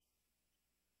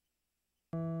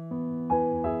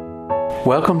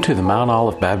Welcome to the Mount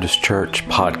Olive Baptist Church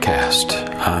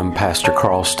podcast. I'm Pastor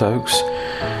Carl Stokes.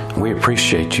 We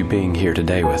appreciate you being here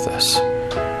today with us.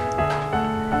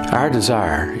 Our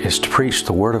desire is to preach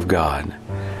the Word of God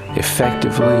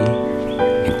effectively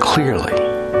and clearly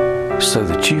so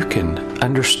that you can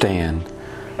understand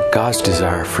God's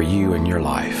desire for you in your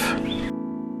life.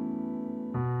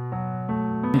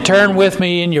 Turn with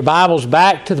me in your Bibles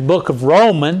back to the book of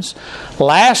Romans.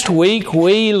 Last week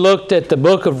we looked at the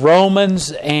book of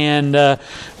Romans and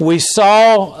we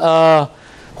saw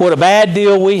what a bad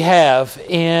deal we have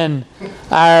in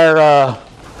our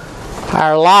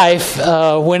life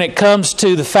when it comes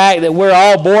to the fact that we're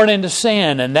all born into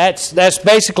sin, and that's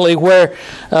basically where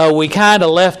we kind of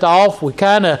left off. We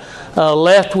kind of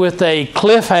left with a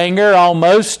cliffhanger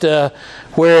almost,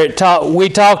 where we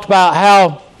talked about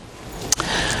how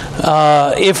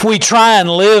if we try and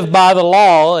live by the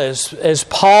law, as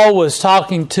Paul was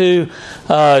talking to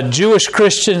Jewish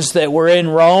Christians that were in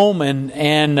Rome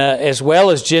and as well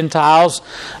as Gentiles,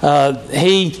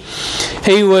 he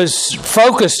was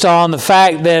focused on the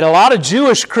fact that a lot of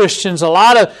Jewish Christians, a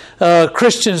lot of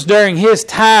Christians during his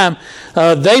time,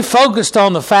 they focused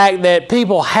on the fact that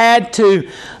people had to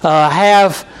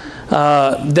have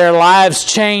their lives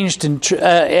changed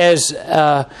as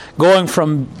going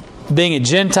from being a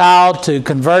Gentile to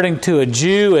converting to a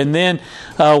Jew, and then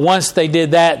once they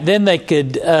did that, then they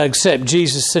could accept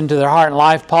Jesus into their heart and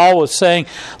life. Paul was saying,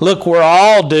 look, we're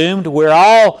all doomed. We're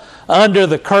all under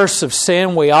the curse of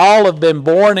sin. We all have been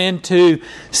born into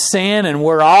sin, and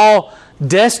we're all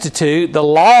destitute.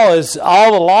 All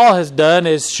the law has done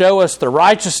is show us the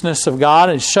righteousness of God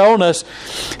and shown us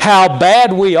how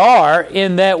bad we are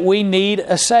in that we need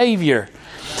a Savior.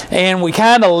 And we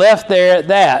kind of left there at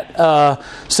that.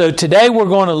 So today we're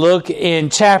going to look in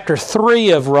chapter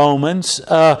 3 of Romans.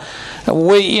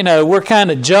 We're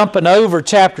kind of jumping over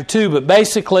chapter 2, but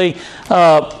basically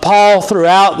Paul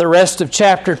throughout the rest of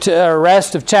chapter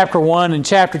 1 and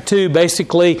chapter 2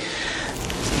 basically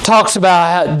talks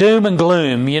about how doom and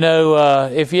gloom.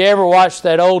 If you ever watched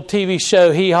that old TV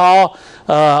show Hee Haw,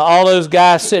 all those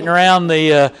guys sitting around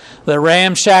the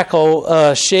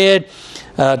ramshackle shed,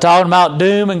 talking about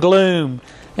doom and gloom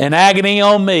and agony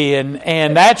on me.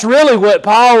 And that's really what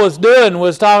Paul was doing,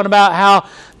 was talking about how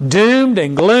doomed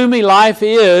and gloomy life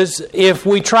is if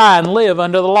we try and live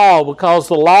under the law, because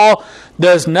the law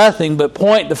does nothing but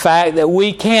point the fact that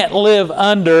we can't live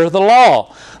under the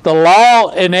law. The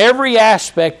law, in every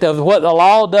aspect of what the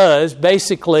law does,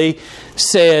 basically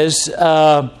says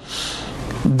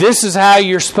this is how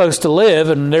you're supposed to live,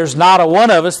 and there's not a one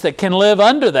of us that can live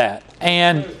under that.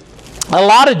 And a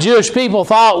lot of Jewish people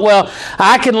thought, well,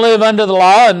 I can live under the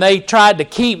law, and they tried to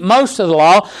keep most of the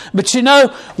law. But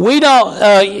we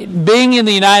don't, being in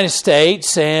the United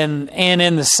States and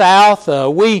in the South,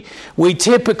 we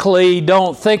typically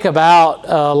don't think about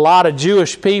a lot of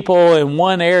Jewish people in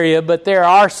one area, but there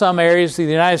are some areas in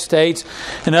the United States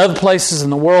and other places in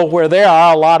the world where there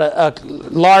are a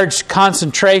large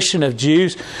concentration of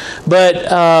Jews.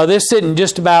 But this isn't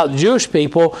just about Jewish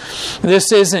people.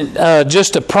 This isn't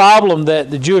just a problem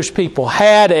that the Jewish people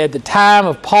had at the time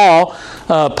of Paul.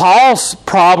 Paul's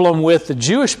problem with the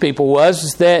Jewish people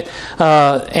was that,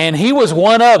 and he was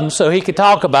one of them, so he could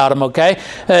talk about them, okay?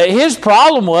 His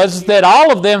problem was that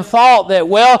all of them thought that,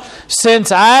 well,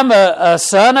 since I'm a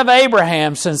son of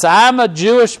Abraham, since I'm a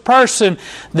Jewish person,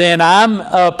 then I'm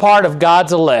a part of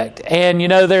God's elect. And,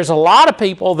 there's a lot of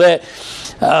people that,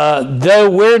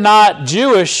 though we're not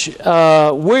Jewish,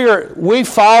 we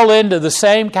fall into the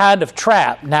same kind of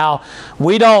trap. Now,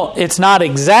 it's not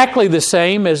exactly the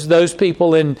same as those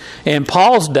people in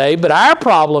Paul's day, but our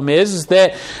problem is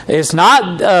that it's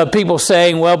not people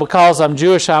saying, well, because I'm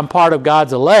Jewish, I'm part of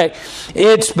God's elect.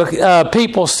 It's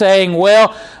people saying,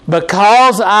 well,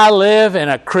 because I live in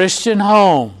a Christian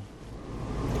home.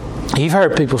 You've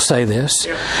heard people say this.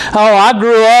 Oh, I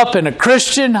grew up in a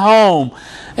Christian home.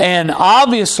 And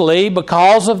obviously,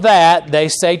 because of that, they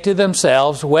say to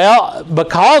themselves, well,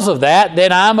 because of that,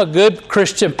 then I'm a good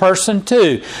Christian person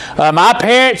too. My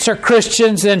parents are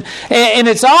Christians, and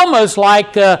it's almost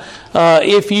like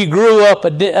if you grew up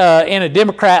in a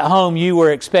Democrat home, you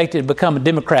were expected to become a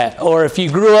Democrat. Or if you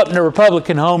grew up in a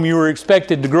Republican home, you were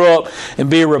expected to grow up and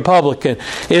be a Republican.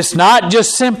 It's not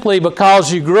just simply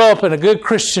because you grew up in a good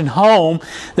Christian home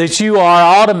that you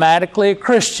are automatically a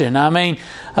Christian. I mean,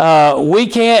 we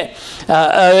can't,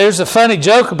 there's a funny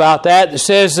joke about that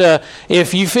says,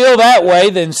 if you feel that way,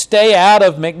 then stay out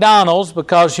of McDonald's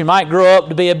because you might grow up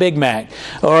to be a Big Mac.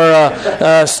 Or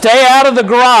stay out of the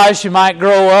garage, you might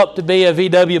grow up to be a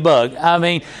VW Bug. I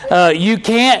mean, you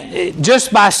can't,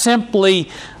 just by simply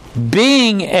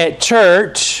being at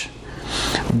church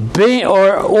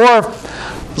Or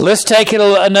let's take it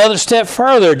another step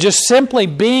further. Just simply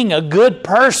being a good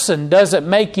person doesn't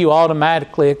make you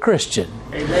automatically a Christian.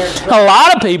 Amen. A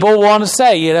lot of people want to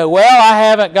say, well, I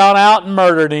haven't gone out and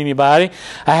murdered anybody.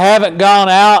 I haven't gone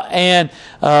out and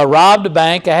robbed a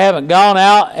bank. I haven't gone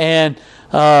out and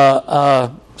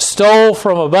stole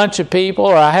from a bunch of people,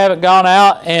 or I haven't gone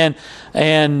out and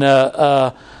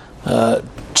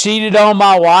cheated on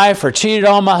my wife or cheated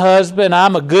on my husband.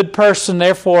 I'm a good person,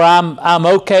 therefore I'm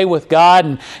okay with God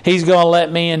and He's going to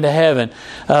let me into heaven.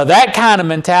 That kind of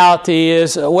mentality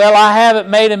is, well, I haven't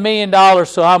made $1 million,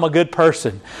 so I'm a good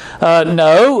person.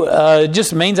 No, it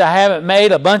just means I haven't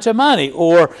made a bunch of money,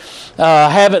 or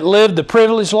haven't lived the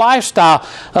privileged lifestyle.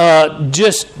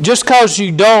 Just because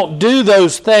you don't do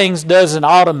those things doesn't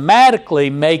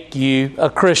automatically make you a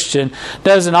Christian,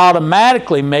 doesn't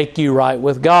automatically make you right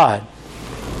with God.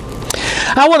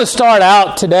 I want to start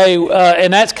out today,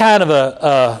 and that's kind of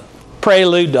a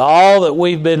prelude to all that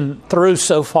we've been through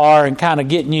so far, and kind of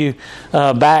getting you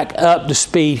back up to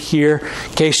speed here,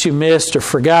 in case you missed or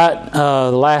forgot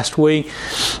the last week.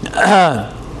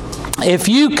 If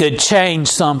you could change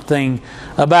something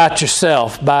about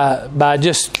yourself by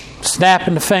just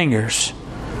snapping the fingers,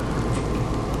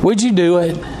 would you do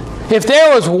it? If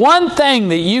there was one thing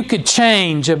that you could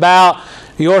change about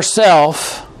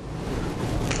yourself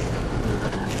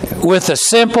with a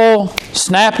simple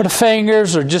snap of the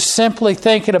fingers, or just simply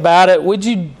thinking about it,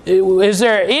 is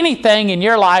there anything in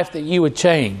your life that you would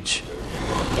change?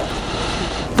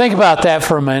 Think about that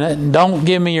for a minute, and don't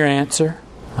give me your answer,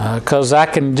 because I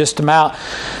can just about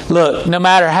look. No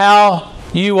matter how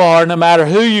you are, no matter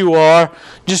who you are,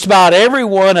 just about every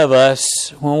one of us,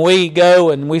 when we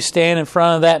go and we stand in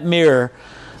front of that mirror,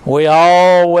 we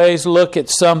always look at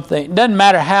something. Doesn't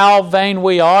matter how vain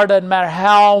we are. Doesn't matter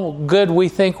how good we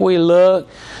think we look.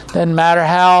 Doesn't matter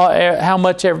how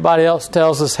much everybody else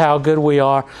tells us how good we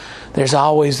are. There's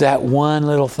always that one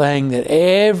little thing that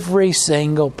every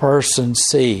single person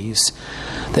sees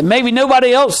that maybe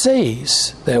nobody else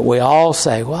sees, that we all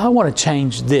say, well, I want to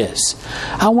change this.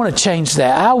 I want to change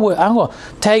that. I'm going to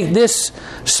take this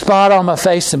spot on my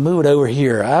face and move it over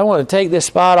here. I want to take this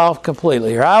spot off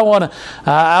completely. Or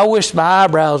I wish my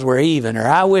eyebrows were even. Or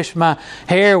I wish my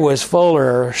hair was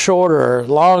fuller or shorter or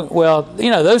long. Well,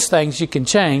 those things you can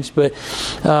change, but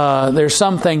there's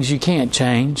some things you can't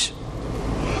change.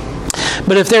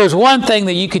 But if there was one thing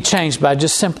that you could change by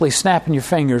just simply snapping your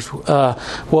fingers,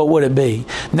 what would it be?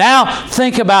 Now,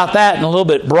 think about that in a little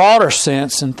bit broader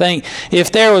sense, and think,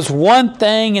 if there was one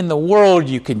thing in the world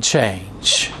you could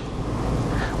change,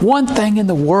 one thing in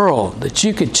the world that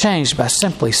you could change by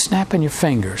simply snapping your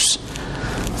fingers,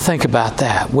 think about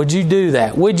that. Would you do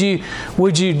that? Would you,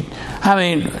 I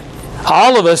mean,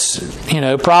 all of us,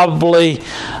 probably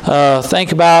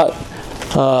think about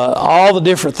all the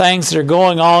different things that are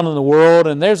going on in the world,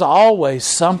 and there's always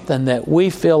something that we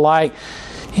feel like,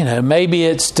 maybe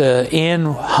it's to end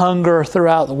hunger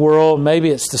throughout the world, maybe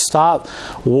it's to stop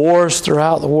wars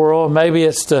throughout the world, maybe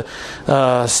it's to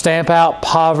stamp out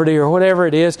poverty, or whatever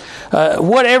it is.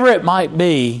 Whatever it might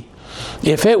be,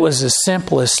 if it was as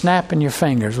simple as snapping your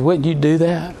fingers, wouldn't you do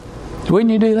that?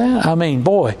 Wouldn't you do that? I mean,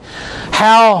 boy,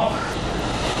 how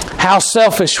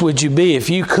selfish would you be if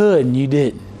you could and you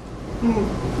didn't?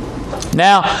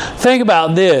 Now, think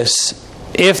about this.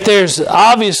 If there's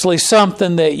obviously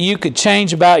something that you could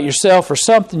change about yourself, or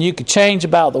something you could change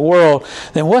about the world,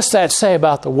 then what's that say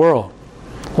about the world?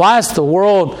 Why does the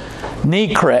world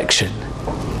need correction?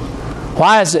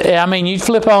 Why is it? I mean, you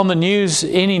flip on the news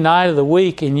any night of the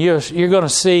week, and you're going to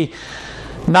see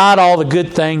not all the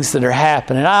good things that are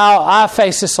happening. I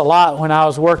faced this a lot when I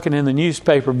was working in the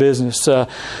newspaper business.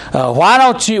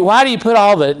 Why do you put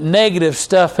all the negative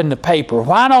stuff in the paper?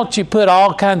 Why don't you put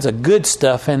all kinds of good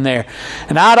stuff in there?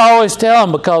 And I'd always tell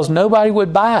them, because nobody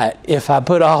would buy it if I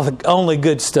put only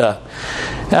good stuff.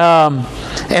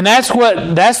 And that's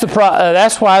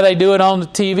why they do it on the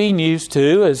TV news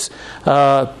too. Is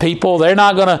people there's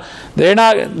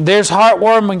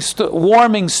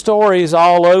heartwarming stories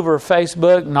all over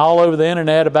Facebook and all over the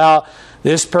internet about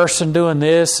this person doing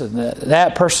this and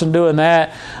that person doing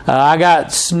that. I got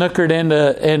snookered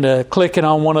into clicking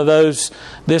on one of those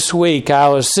this week. I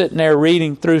was sitting there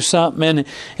reading through something,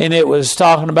 and it was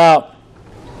talking about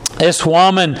this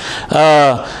woman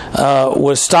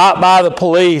was stopped by the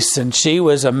police, and she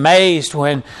was amazed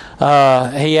when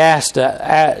he asked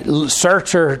to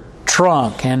search her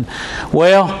trunk. And,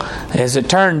 well, as it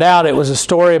turned out, it was a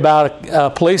story about a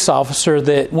police officer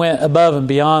that went above and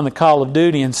beyond the call of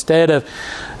duty. Instead of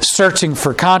searching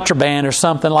for contraband or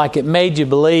something like it made you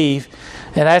believe,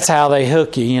 And that's how they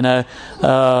hook you, the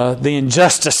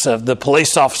injustice of the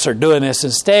police officer doing this.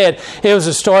 Instead, it was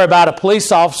a story about a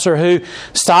police officer who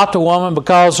stopped a woman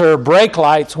because her brake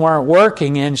lights weren't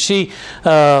working, and she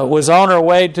was on her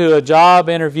way to a job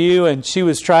interview, and she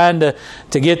was trying to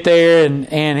get there,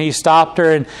 and he stopped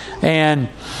her, and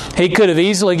he could have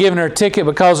easily given her a ticket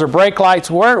because her brake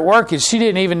lights weren't working. She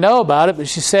didn't even know about it, but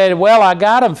she said, well, I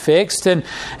got them fixed, and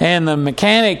the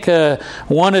mechanic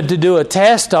wanted to do a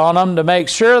test on them to make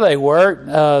sure they worked.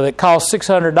 That cost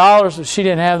 $600, but she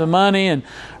didn't have the money,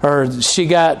 or she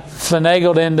got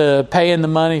finagled into paying the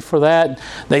money for that.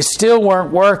 They still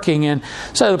weren't working, and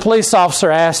so the police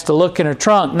officer asked to look in her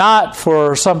trunk, not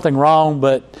for something wrong,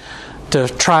 but to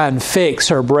try and fix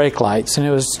her brake lights. And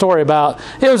it was a story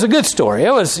it was a good story.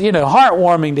 It was,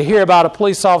 heartwarming to hear about a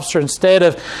police officer, instead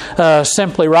of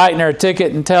simply writing her a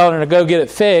ticket and telling her to go get it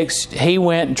fixed, he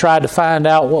went and tried to find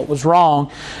out what was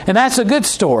wrong. And that's a good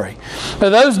story. But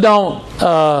those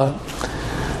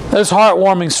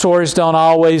heartwarming stories don't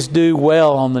always do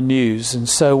well on the news. And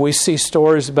so we see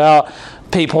stories about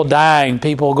people dying,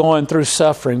 people going through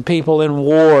suffering, people in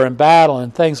war and battle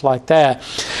and things like that.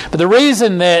 But the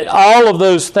reason that all of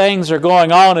those things are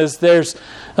going on is there's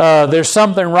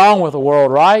something wrong with the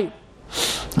world, right?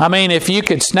 I mean, if you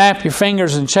could snap your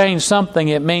fingers and change something,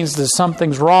 it means that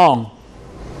something's wrong.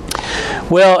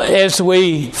 Well, as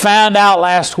we found out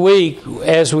last week,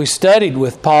 as we studied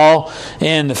with Paul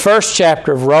in the first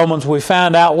chapter of Romans, we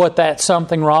found out what that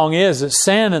something wrong is. It's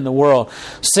sin in the world.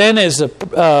 Sin is a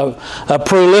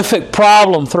prolific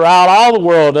problem throughout all the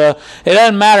world. It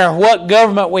doesn't matter what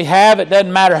government we have. It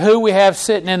doesn't matter who we have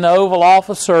sitting in the Oval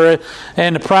Office or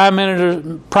in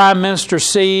the prime minister's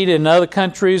seat in other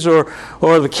countries, or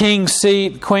the king's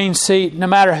seat, the queen's seat. No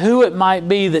matter who it might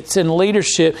be that's in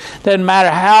leadership, doesn't matter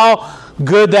how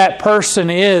good that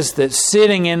person is that's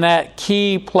sitting in that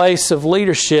key place of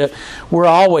leadership, we're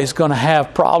always going to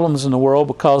have problems in the world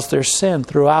because there's sin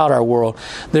throughout our world.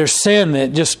 There's sin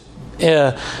that just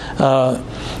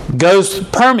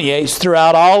permeates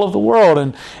throughout all of the world.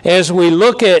 And as we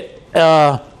look at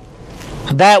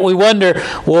that, we wonder,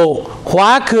 well,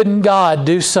 why couldn't God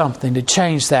do something to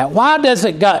change that? Why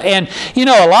doesn't God? And,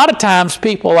 a lot of times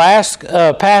people ask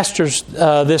pastors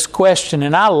this question,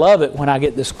 and I love it when I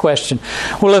get this question.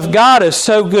 Well, if God is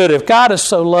so good, if God is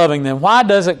so loving, then why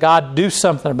doesn't God do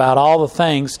something about all the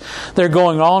things that are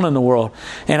going on in the world?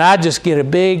 And I just get a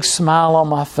big smile on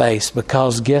my face,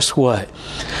 because guess what?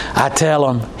 I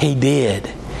tell them He did.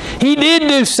 He did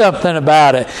do something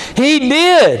about it. He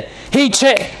did.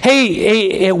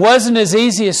 It wasn't as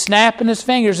easy as snapping his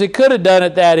fingers. He could have done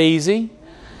it that easy.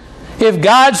 If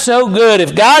God's so good,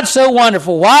 if God's so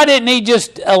wonderful, why didn't He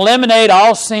just eliminate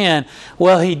all sin?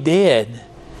 Well, He did.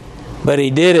 But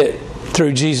He did it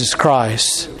through Jesus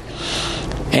Christ.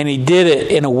 And He did it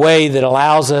in a way that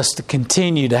allows us to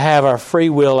continue to have our free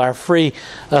will, our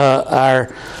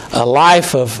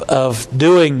life of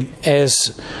doing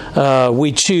as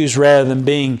we choose, rather than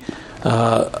being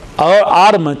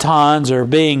automatons or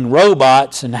being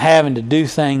robots and having to do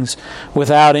things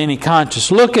without any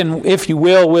conscience. Look, if you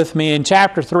will, with me in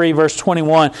chapter 3, verse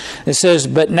 21. It says,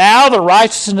 "But now the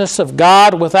righteousness of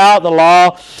God without the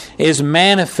law is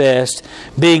manifest,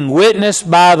 being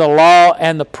witnessed by the law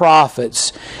and the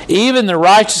prophets, even the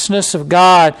righteousness of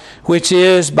God, which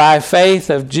is by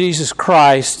faith of Jesus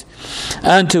Christ,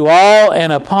 unto all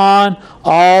and upon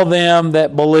all them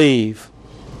that believe.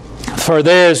 For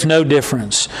there is no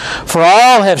difference. For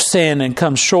all have sinned and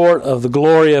come short of the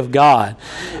glory of God,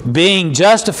 being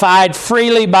justified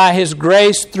freely by His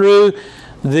grace through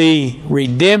the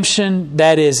redemption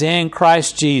that is in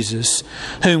Christ Jesus,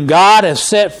 whom God has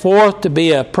set forth to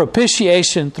be a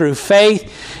propitiation through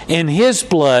faith in His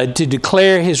blood, to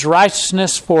declare His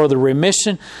righteousness for the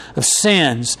remission of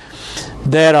sins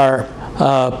that are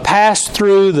passed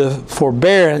through the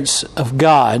forbearance of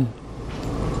God,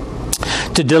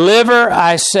 to deliver,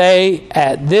 I say,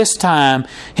 at this time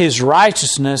His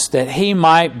righteousness, that He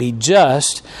might be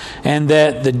just, and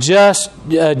that the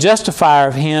justifier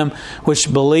of him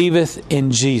which believeth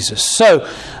in Jesus." So,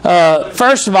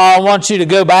 first of all, I want you to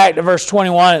go back to verse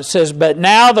 21. It says, "But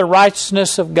now the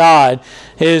righteousness of God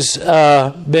has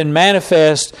been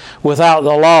manifest without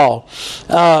the law."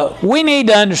 We need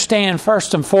to understand,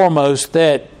 first and foremost,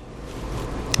 that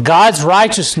God's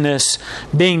righteousness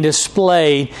being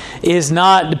displayed is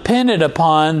not dependent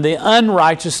upon the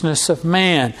unrighteousness of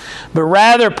man. But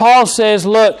rather, Paul says,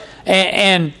 look,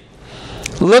 and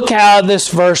look how this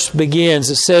verse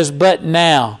begins. It says, "But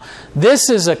now." This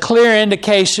is a clear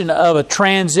indication of a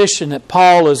transition that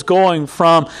Paul is going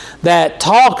from that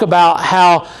talk about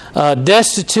how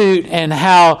destitute and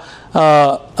how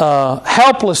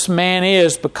helpless man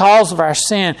is because of our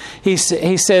sin, he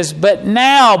says, but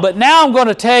now I'm going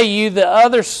to tell you the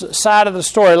other side of the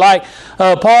story. Like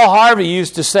Paul Harvey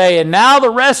used to say, and now the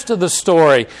rest of the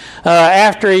story.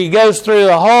 After he goes through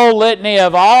the whole litany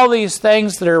of all these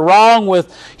things that are wrong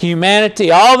with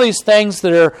humanity, all these things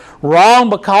that are wrong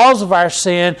because of our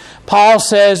sin, Paul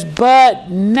says, but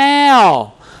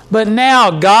now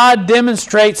God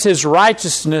demonstrates His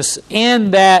righteousness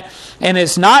in that, and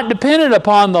it's not dependent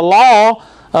upon the law,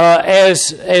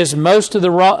 as most of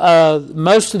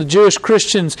the Jewish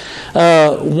Christians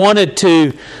wanted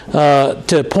to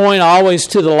point always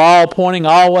to the law, pointing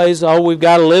always, we've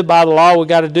got to live by the law, we've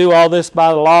got to do all this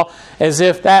by the law, as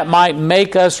if that might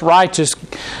make us righteous.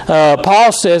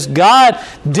 Paul says God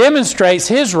demonstrates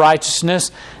His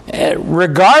righteousness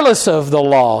regardless of the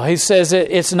law. He says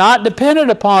it's not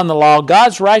dependent upon the law.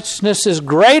 God's righteousness is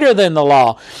greater than the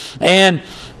law. And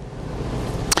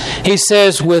he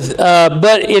says,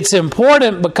 but it's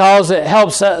important because it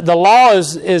helps. The law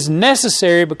is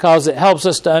necessary because it helps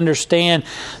us to understand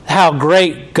how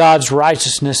great God's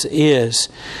righteousness is.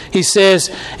 He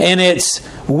says, and it's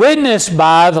witnessed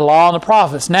by the law and the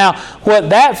prophets. Now,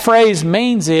 what that phrase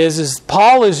means is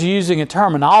Paul is using a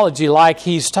terminology like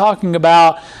he's talking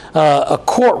about a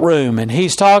courtroom, and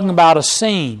he's talking about a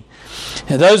scene.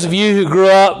 And those of you who grew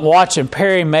up watching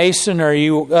Perry Mason, or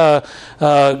you grow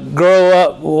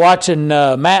up watching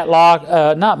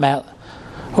Matlock, not Matlock.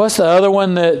 What's the other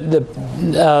one? The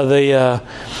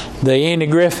Andy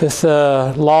Griffith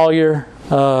lawyer.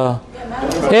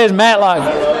 It's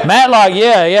Matlock. Matlock,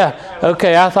 yeah.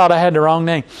 Okay, I thought I had the wrong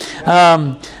name.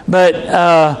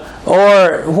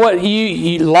 Or what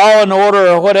you Law and Order,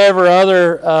 or whatever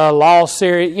other law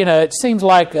series. It seems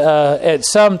like at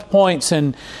some points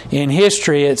in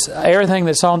history, it's everything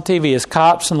that's on TV is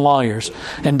cops and lawyers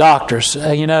and doctors.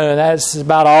 That's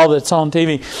about all that's on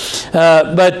TV.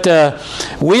 But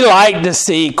we like to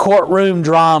see courtroom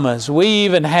dramas. We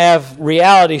even have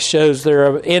reality shows that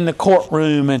are in the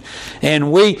courtroom,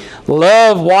 and we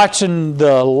love watching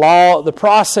the law, the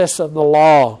process of the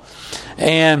law.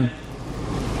 And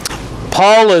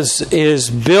Paul is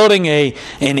building an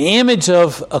image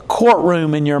of a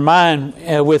courtroom in your mind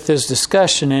with this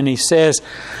discussion, and he says,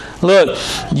 look,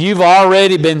 you've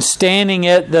already been standing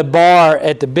at the bar,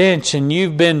 at the bench, and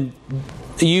you've been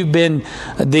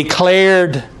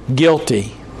declared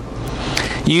guilty.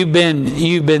 You've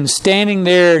been standing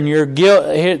there, and your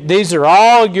guilt. These are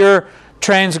all your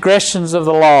transgressions of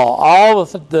the law, all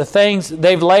of the things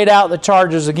they've laid out, the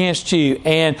charges against you,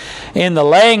 and in the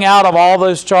laying out of all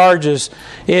those charges,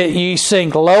 you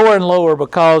sink lower and lower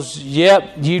because,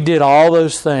 you did all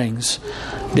those things,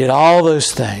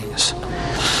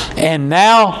 and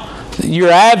now your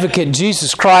advocate,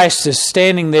 Jesus Christ, is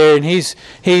standing there, and he's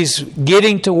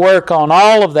getting to work on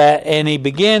all of that, and he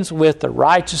begins with the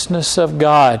righteousness of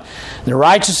God. The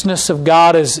righteousness of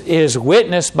God is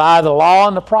witnessed by the law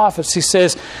and the prophets. He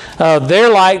says they're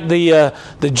like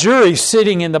the jury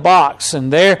sitting in the box,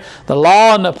 and they're the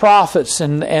law and the prophets,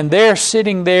 and they're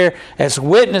sitting there as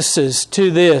witnesses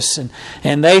to this,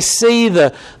 and they see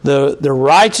the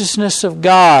righteousness of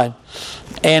God,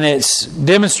 and it's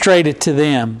demonstrated to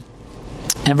them.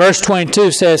 And verse 22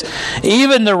 says,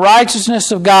 even the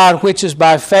righteousness of God, which is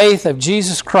by faith of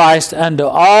Jesus Christ, unto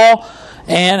all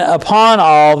and upon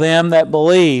all them that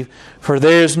believe, for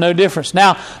there is no difference.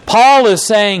 Now, Paul is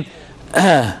saying,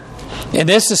 and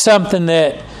this is something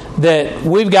that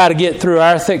we've got to get through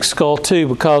our thick skull too,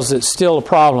 because it's still a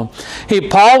problem.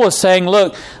 Paul was saying,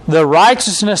 look, the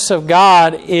righteousness of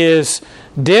God is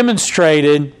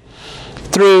demonstrated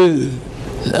through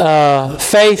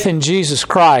faith in Jesus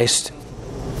Christ.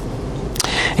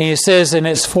 And he says, and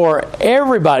it's for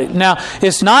everybody. Now,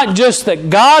 it's not just that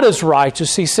God is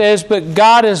righteous, he says, but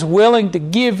God is willing to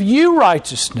give you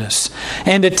righteousness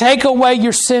and to take away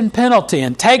your sin penalty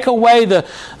and take away the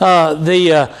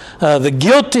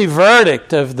guilty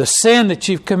verdict of the sin that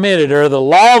you've committed or the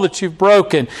law that you've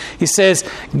broken. He says,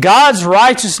 God's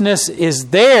righteousness is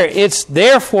there. It's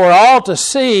there for all to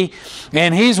see,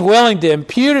 and He's willing to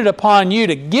impute it upon you,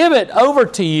 to give it over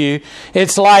to you.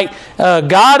 It's like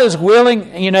God is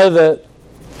willing, the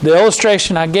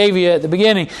illustration I gave you at the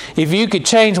beginning, if you could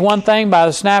change one thing by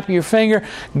the snap of your finger,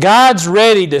 God's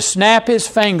ready to snap His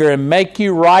finger and make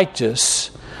you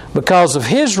righteous because of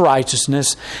His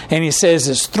righteousness. And He says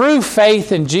it's through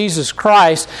faith in Jesus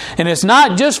Christ. And it's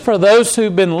not just for those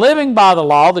who've been living by the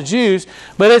law, the Jews,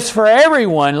 but it's for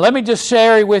everyone. Let me just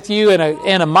share with you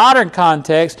in a modern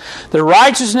context, the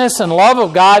righteousness and love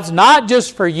of God's not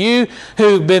just for you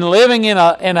who've been living in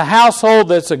a household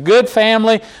that's a good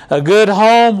family, a good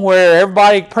home where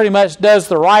everybody pretty much does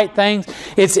the right things.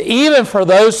 It's even for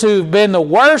those who've been the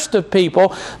worst of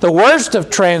people, the worst of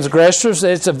transgressors.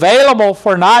 It's available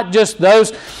for not just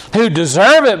those who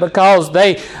deserve it because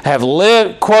they have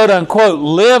lived, quote unquote,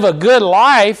 live a good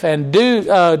life and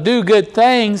do good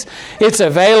things. It's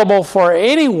available for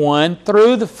anyone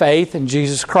through the faith in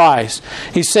Jesus Christ.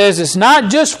 He says it's not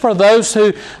just for those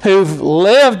who've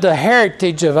lived a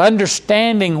heritage of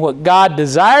understanding what God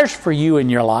desires for you in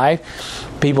your life,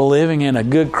 people living in a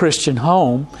good Christian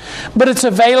home, but it's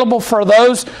available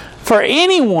for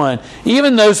anyone,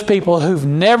 even those people who've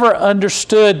never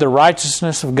understood the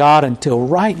righteousness of God until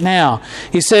right now.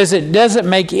 He says it doesn't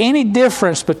make any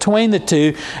difference between the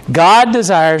two. God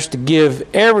desires to give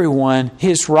everyone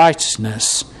His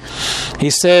righteousness. He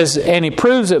says, and he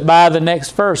proves it by the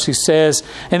next verse. He says,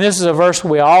 and this is a verse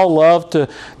we all love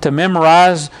to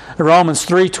memorize, Romans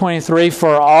 3:23,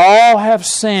 for all have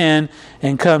sinned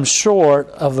and come short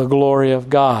of the glory of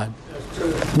God.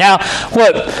 Now,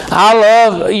 what I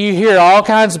love, you hear all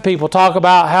kinds of people talk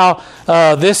about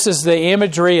how this is the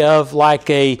imagery of like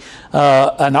an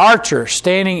archer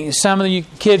standing. Some of you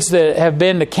kids that have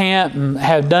been to camp and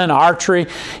have done archery,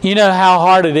 you know how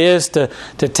hard it is to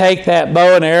take that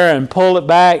bow and arrow and pull it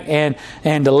back and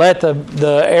to let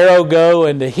the arrow go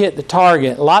and to hit the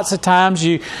target. Lots of times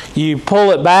you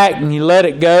pull it back and you let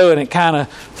it go and it kind of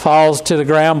falls to the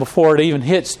ground before it even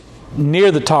hits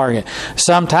near the target.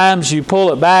 Sometimes you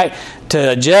pull it back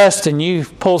to adjust and you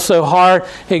pull so hard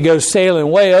it goes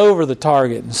sailing way over the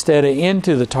target instead of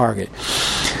into the target.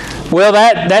 Well,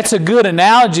 that's a good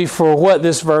analogy for what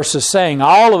this verse is saying.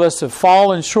 All of us have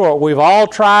fallen short. We've all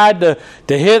tried to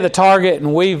hit the target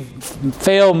and we've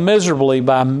failed miserably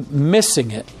by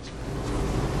missing it.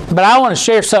 But I want to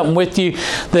share something with you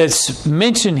that's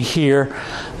mentioned here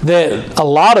that a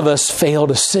lot of us fail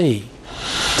to see.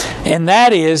 And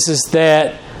that is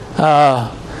that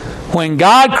when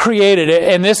God created it,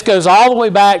 and this goes all the way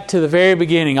back to the very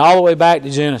beginning, all the way back to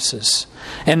Genesis.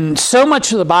 And so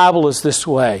much of the Bible is this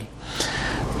way.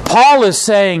 Paul is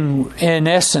saying, in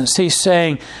essence, he's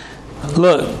saying,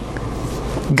 look,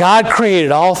 God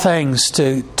created all things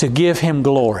to give Him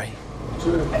glory.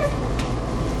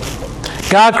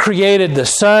 God created the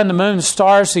sun, the moon, the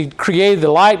stars. He created the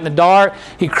light and the dark.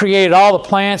 He created all the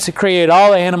plants. He created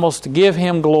all the animals to give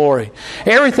Him glory.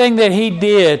 Everything that He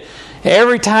did,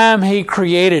 every time He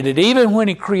created it, even when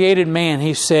He created man,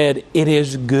 He said, it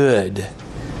is good.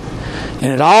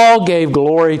 And it all gave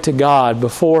glory to God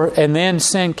before, and then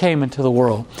sin came into the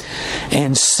world.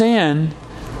 And sin,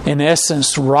 in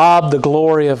essence, robbed the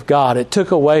glory of God. It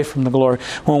took away from the glory.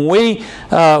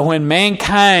 When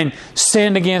mankind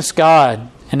sinned against God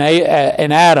and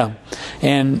Adam,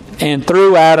 and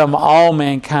through Adam all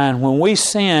mankind, when we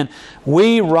sin,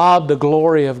 we rob the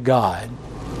glory of God.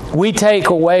 We take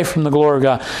away from the glory of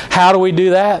God. How do we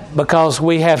do that? Because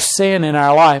we have sin in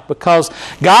our life. Because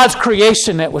God's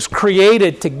creation that was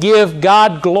created to give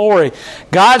God glory.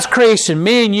 God's creation,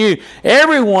 me and you,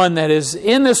 everyone that is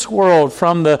in this world,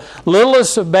 from the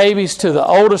littlest of babies to the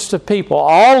oldest of people,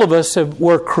 all of us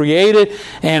were created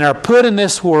and are put in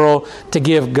this world to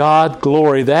give God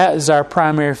glory. That is our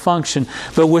primary function.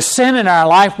 But with sin in our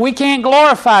life, we can't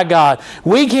glorify God.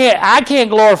 I can't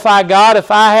glorify God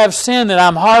if I have sin that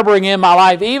I'm harboring in my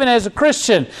life, even as a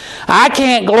Christian. I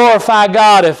can't glorify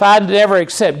God if I never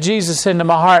accept Jesus into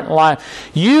my heart and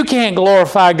life. You can't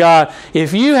glorify God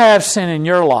if you have sin in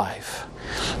your life.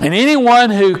 And anyone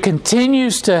who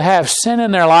continues to have sin in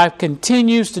their life,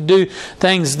 continues to do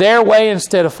things their way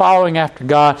instead of following after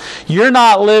God, you're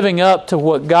not living up to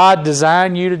what God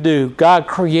designed you to do, God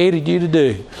created you to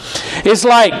do. It's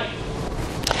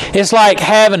like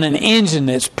having an engine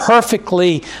that's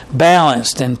perfectly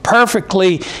balanced and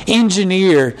perfectly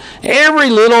engineered. Every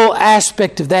little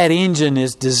aspect of that engine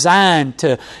is designed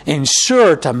to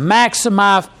ensure to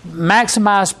maximize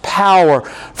power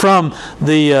from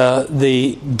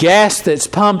the gas that's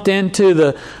pumped into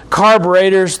the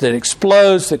carburetors that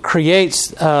explodes, that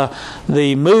creates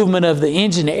the movement of the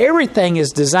engine. Everything is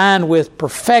designed with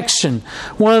perfection.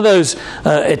 One of those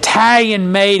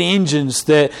Italian-made engines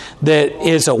that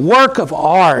is a work of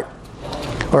art.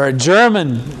 or a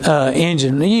German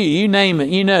engine. You name it.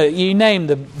 You name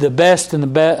the best and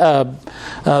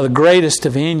the greatest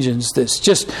of engines. That's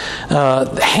just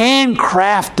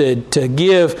handcrafted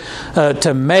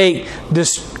to make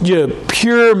this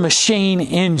pure machine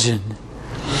engine.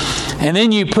 And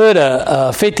then you put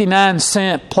a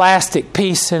 59-cent plastic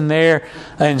piece in there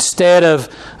instead of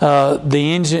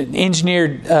the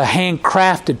engineered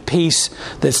handcrafted piece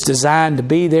that's designed to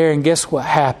be there. And guess what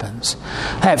happens?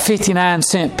 That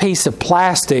 59-cent piece of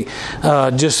plastic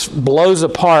just blows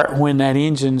apart when that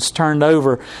engine's turned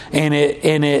over, and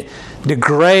it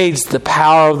degrades the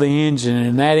power of the engine,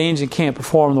 and that engine can't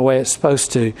perform the way it's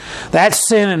supposed to. That's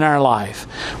sin in our life.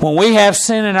 When we have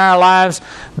sin in our lives,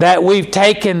 that we've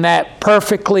taken that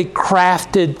perfectly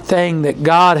crafted thing that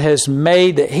God has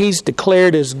made, that He's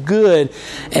declared as good,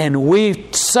 and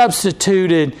we've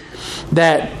substituted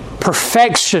that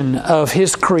perfection of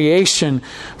His creation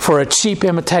for a cheap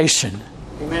imitation.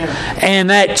 Amen. And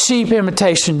that cheap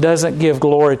imitation doesn't give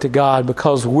glory to God,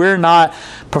 because we're not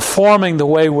performing the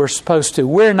way we're supposed to.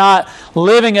 We're not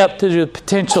living up to the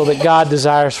potential that God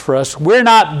desires for us. We're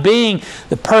not being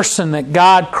the person that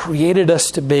God created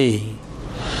us to be.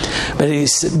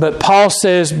 But Paul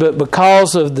says, but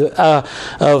because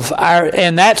of our,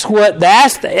 and that's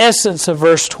the essence of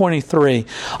verse 23.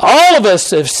 All of us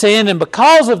have sinned, and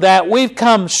because of that, we've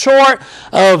come short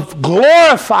of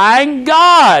glorifying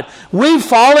God. We've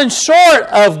fallen short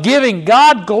of giving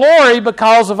God glory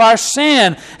because of our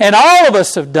sin, and all of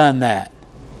us have done that.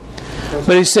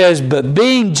 But he says, but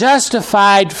being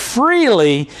justified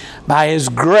freely by His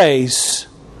grace.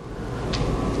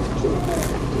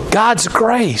 God's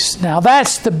grace. Now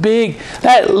that's the big,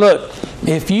 look,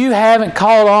 if you haven't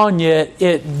caught on yet,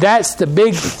 that's the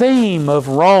big theme of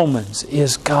Romans,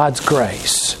 is God's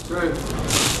grace. Right.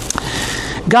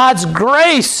 God's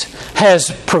grace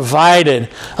has provided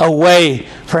a way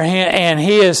for Him,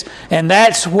 and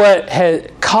that's what has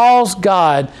caused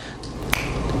God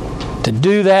to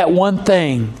do that one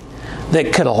thing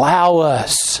that could allow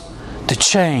us to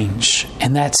change,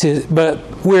 and that's it. But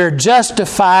we're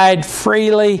justified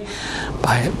freely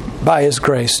by His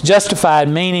grace. Justified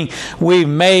meaning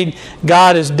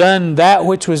God has done that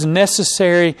which was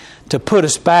necessary to put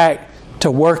us back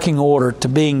to working order, to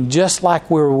being just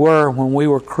like we were when we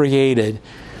were created.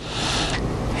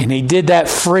 And He did that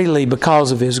freely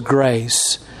because of His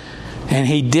grace. And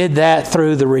He did that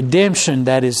through the redemption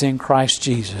that is in Christ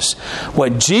Jesus.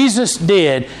 What Jesus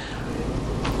did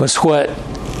was what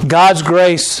God's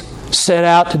grace set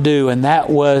out to do, and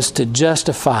that was to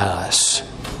justify us.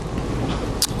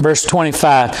 Verse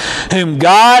 25, whom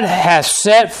God hath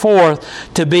set forth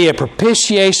to be a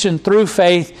propitiation through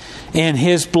faith in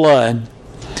His blood,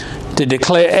 to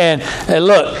declare. And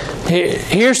look,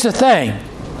 here's the thing.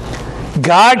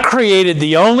 God created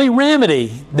the only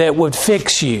remedy that would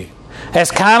fix you.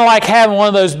 That's kind of like having one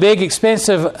of those big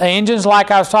expensive engines like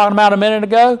I was talking about a minute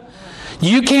ago.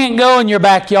 You can't go in your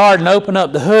backyard and open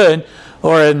up the hood,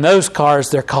 or in those cars,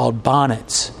 they're called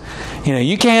bonnets.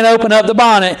 You can't open up the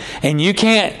bonnet, and you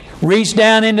can't reach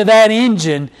down into that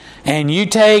engine and you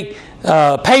take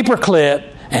a paper clip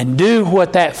and do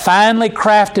what that finely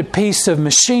crafted piece of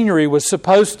machinery was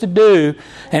supposed to do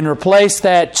and replace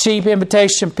that cheap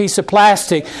imitation piece of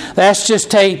plastic. That's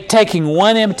just taking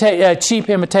one cheap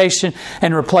imitation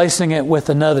and replacing it with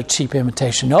another cheap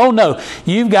imitation. Oh no,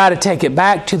 you've got to take it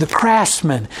back to the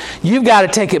craftsman. You've got to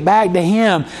take it back to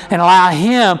Him and allow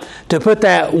Him to put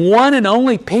that one and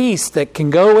only piece that can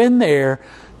go in there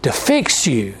to fix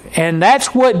you. And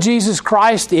that's what Jesus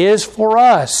Christ is for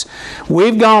us.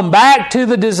 We've gone back to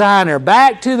the designer,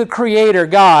 back to the Creator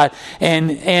God,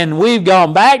 and we've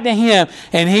gone back to Him,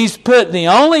 and He's put the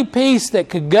only piece that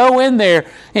could go in there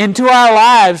into our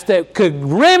lives that could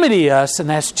remedy us, and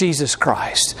that's Jesus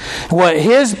Christ. What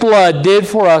His blood did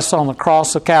for us on the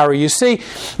cross of Calvary. You see,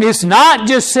 it's not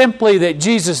just simply that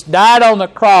Jesus died on the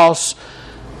cross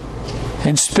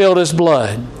and spilled His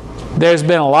blood. There's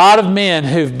been a lot of men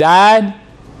who've died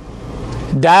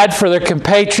for their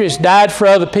compatriots, died for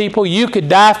other people. You could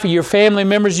die for your family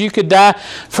members. You could die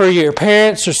for your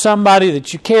parents or somebody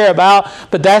that you care about,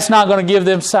 but that's not going to give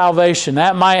them salvation.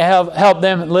 That might help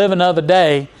them live another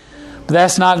day, but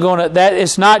that's not going to. That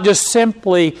it's not just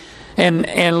simply.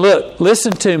 And look,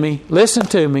 listen to me.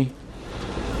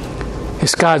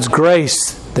 It's God's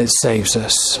grace that saves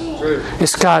us.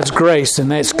 It's God's grace,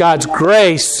 and it's God's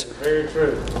grace. Very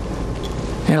true.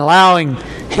 In allowing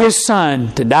His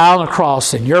Son to die on the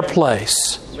cross in your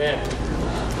place,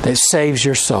 that saves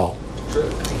your soul.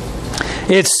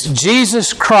 It's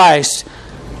Jesus Christ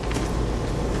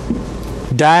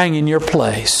dying in your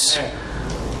place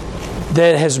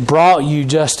that has brought you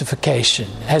justification,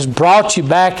 has brought you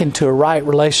back into a right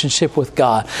relationship with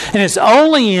God. And it's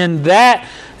only in that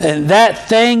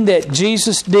thing that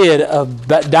Jesus did of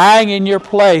dying in your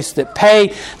place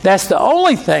that's the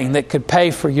only thing that could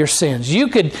pay for your sins. You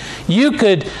could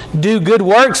do good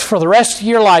works for the rest of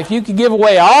your life. You could give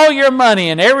away all your money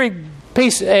and every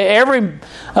cent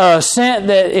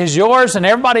that is yours and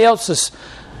everybody else's,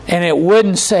 and it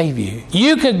wouldn't save you.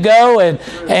 You could go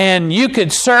and you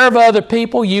could serve other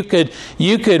people. You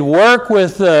could work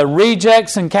with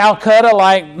rejects in Calcutta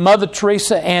like Mother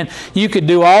Teresa, and you could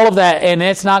do all of that, and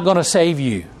it's not going to save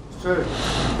you.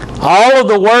 All of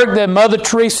the work that Mother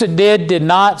Teresa did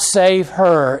not save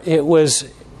her. It was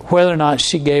whether or not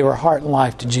she gave her heart and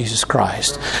life to Jesus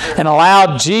Christ and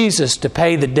allowed Jesus to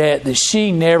pay the debt that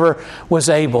she never was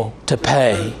able to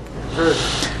pay.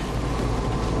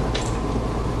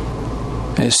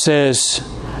 It says,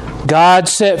 God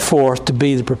set forth to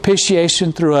be the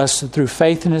propitiation through us and through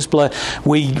faith in His blood.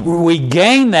 We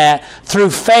gain that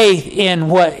through faith in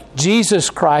what Jesus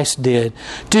Christ did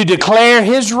to declare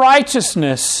His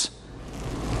righteousness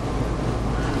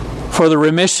for the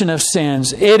remission of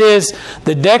sins. It is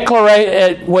the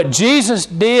declaration, what Jesus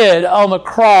did on the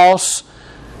cross,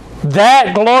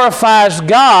 that glorifies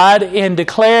God and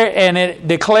it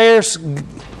declares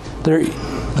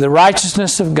the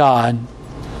righteousness of God.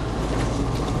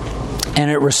 And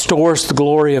it restores the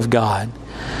glory of God.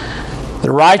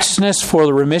 The righteousness for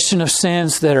the remission of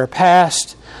sins that are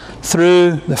passed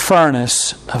through the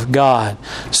furnace of God.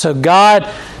 So God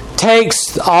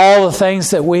takes all the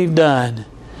things that we've done,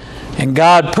 and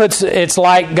it's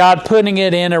like God putting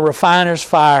it in a refiner's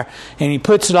fire, and He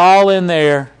puts it all in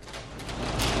there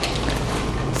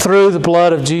through the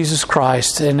blood of Jesus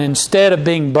Christ. And instead of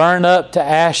being burned up to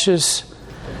ashes,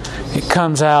 it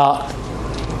comes out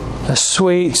a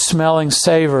sweet smelling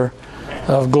savor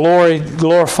of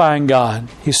glorifying God.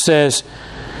 He says,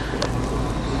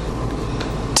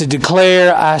 to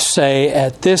declare, I say,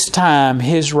 at this time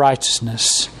His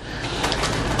righteousness,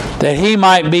 that He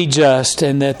might be just,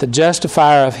 and that the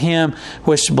justifier of him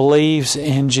which believes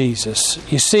in Jesus.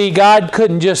 You see, God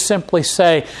couldn't just simply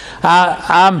say,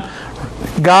 God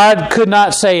could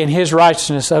not say in His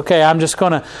righteousness, okay, I'm just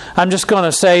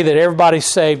gonna say that everybody's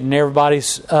saved and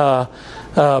everybody's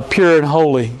pure and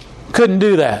holy. Couldn't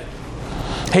do that.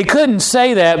 He couldn't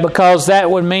say that because that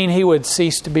would mean He would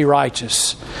cease to be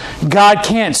righteous. God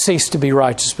can't cease to be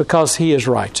righteous because He is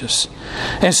righteous.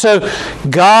 And so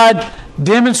God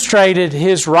demonstrated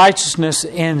His righteousness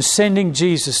in sending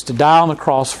Jesus to die on the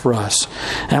cross for us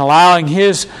and allowing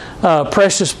His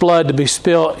precious blood to be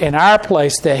spilled in our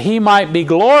place, that He might be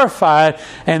glorified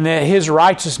and that His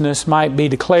righteousness might be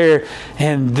declared.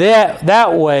 And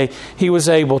that way He was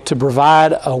able to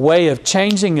provide a way of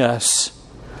changing us,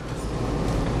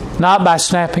 not by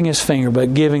snapping His finger,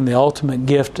 but giving the ultimate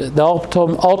gift, the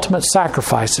ultimate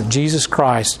sacrifice of Jesus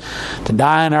Christ to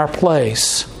die in our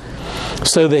place,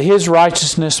 so that His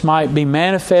righteousness might be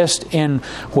manifest in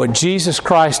what Jesus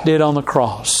Christ did on the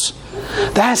cross.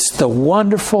 That's the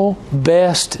wonderful,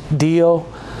 best deal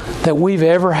that we've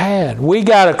ever had. We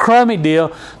got a crummy deal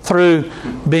through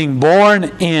being born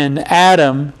in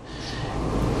Adam,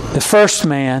 the first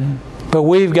man, but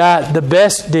we've got the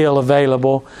best deal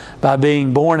available by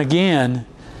being born again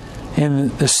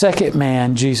in the second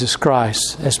man, Jesus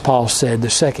Christ, as Paul said, the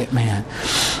second man.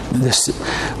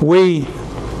 We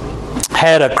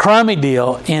had a crummy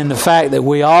deal in the fact that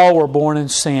we all were born in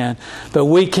sin, but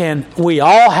we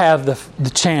all have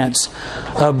the chance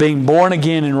of being born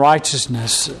again in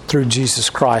righteousness through Jesus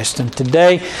Christ. And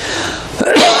today,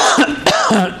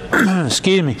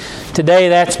 today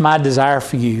that's my desire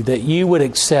for you, that you would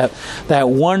accept that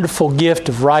wonderful gift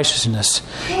of righteousness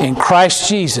in Christ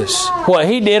Jesus, what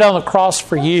He did on the cross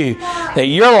for you, that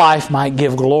your life might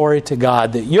give glory to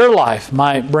God, that your life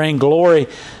might bring glory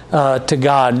to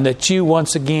God, and that you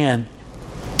once again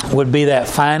would be that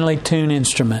finely tuned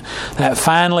instrument, that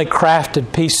finely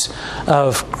crafted piece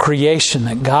of creation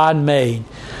that God made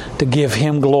to give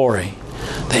Him glory,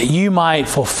 that you might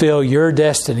fulfill your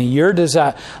destiny, your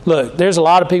desire. Look, there's a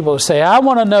lot of people who say, I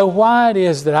want to know why it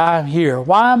is that I'm here.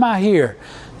 Why am I here?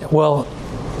 Well,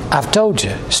 I've told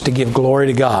you, it's to give glory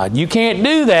to God. You can't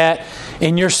do that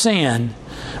in your sin,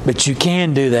 but you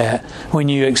can do that when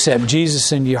you accept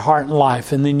Jesus into your heart and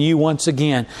life. And then you once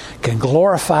again can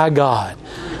glorify God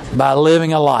by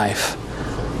living a life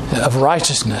of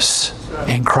righteousness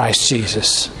in Christ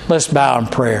Jesus. Let's bow in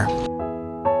prayer.